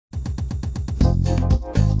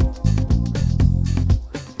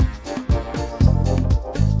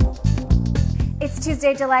It's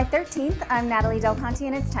Tuesday, July 13th. I'm Natalie Del Conte,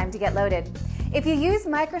 and it's time to get loaded. If you use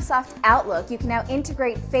Microsoft Outlook, you can now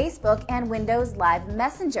integrate Facebook and Windows Live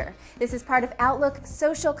Messenger. This is part of Outlook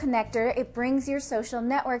Social Connector. It brings your social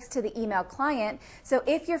networks to the email client. So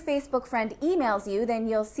if your Facebook friend emails you, then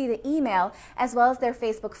you'll see the email as well as their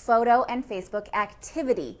Facebook photo and Facebook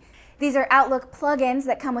activity. These are Outlook plugins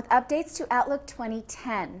that come with updates to Outlook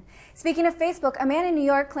 2010. Speaking of Facebook, a man in New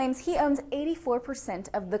York claims he owns 84%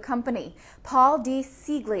 of the company. Paul D.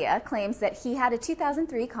 Siglia claims that he had a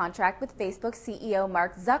 2003 contract with Facebook CEO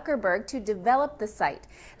Mark Zuckerberg to develop the site.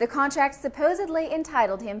 The contract supposedly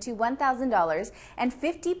entitled him to $1,000 and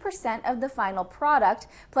 50% of the final product,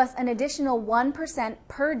 plus an additional 1%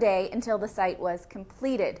 per day until the site was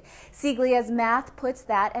completed. Siglia's math puts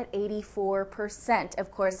that at 84%. Of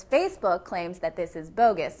course, Facebook claims that this is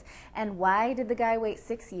bogus. And why did the guy wait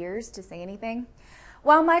 6 years to say anything?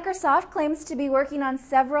 While Microsoft claims to be working on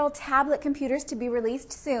several tablet computers to be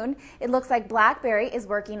released soon, it looks like BlackBerry is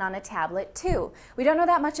working on a tablet too. We don't know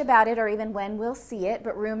that much about it or even when we'll see it,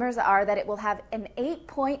 but rumors are that it will have an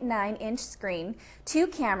 8.9-inch screen, 2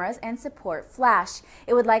 cameras, and support Flash.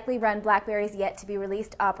 It would likely run BlackBerry's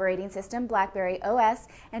yet-to-be-released operating system, BlackBerry OS,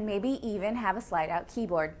 and maybe even have a slide-out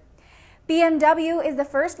keyboard. BMW is the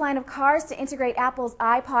first line of cars to integrate Apple's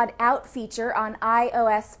iPod Out feature on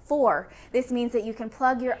iOS 4. This means that you can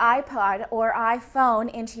plug your iPod or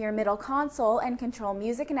iPhone into your middle console and control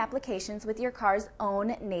music and applications with your car's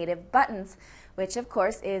own native buttons, which of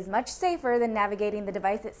course is much safer than navigating the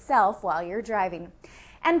device itself while you're driving.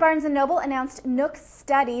 And Barnes & Noble announced Nook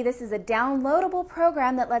Study. This is a downloadable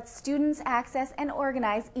program that lets students access and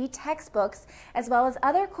organize e-textbooks as well as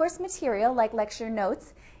other course material like lecture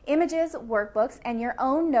notes, images, workbooks, and your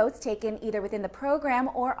own notes taken either within the program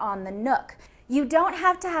or on the Nook. You don't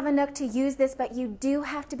have to have a Nook to use this, but you do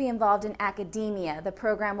have to be involved in academia. The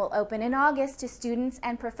program will open in August to students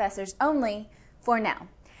and professors only for now.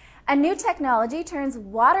 A new technology turns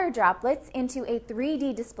water droplets into a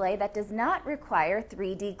 3D display that does not require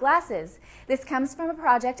 3D glasses. This comes from a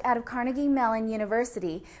project out of Carnegie Mellon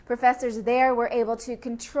University. Professors there were able to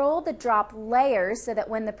control the drop layers so that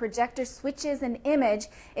when the projector switches an image,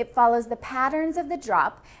 it follows the patterns of the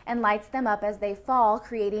drop and lights them up as they fall,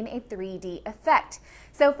 creating a 3D effect.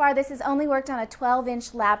 So far, this has only worked on a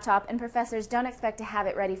 12-inch laptop, and professors don't expect to have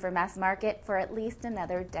it ready for mass market for at least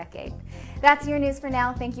another decade. That's your news for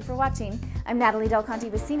now. Thank you for watching. I'm Natalie Del Conte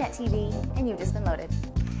with CNET TV, and you've just been loaded.